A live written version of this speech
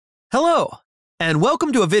Hello, and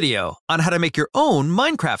welcome to a video on how to make your own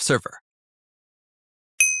Minecraft server.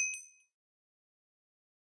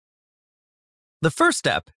 The first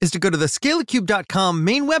step is to go to the ScalaCube.com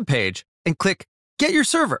main webpage and click Get Your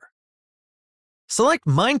Server. Select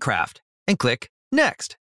Minecraft and click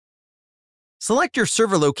Next. Select your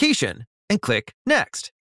server location and click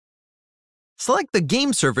Next. Select the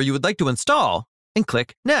game server you would like to install and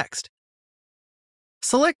click Next.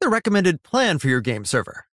 Select the recommended plan for your game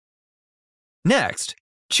server. Next,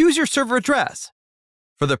 choose your server address.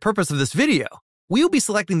 For the purpose of this video, we will be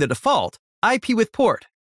selecting the default IP with port.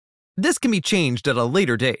 This can be changed at a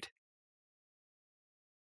later date.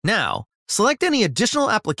 Now, select any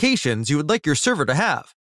additional applications you would like your server to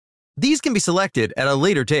have. These can be selected at a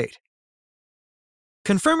later date.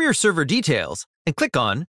 Confirm your server details and click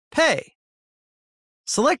on Pay.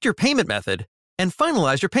 Select your payment method and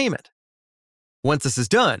finalize your payment. Once this is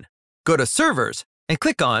done, go to Servers and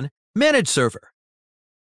click on Manage Server.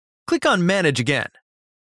 Click on Manage again.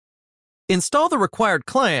 Install the required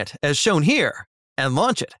client as shown here and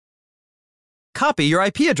launch it. Copy your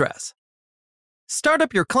IP address. Start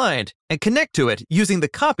up your client and connect to it using the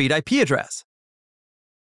copied IP address.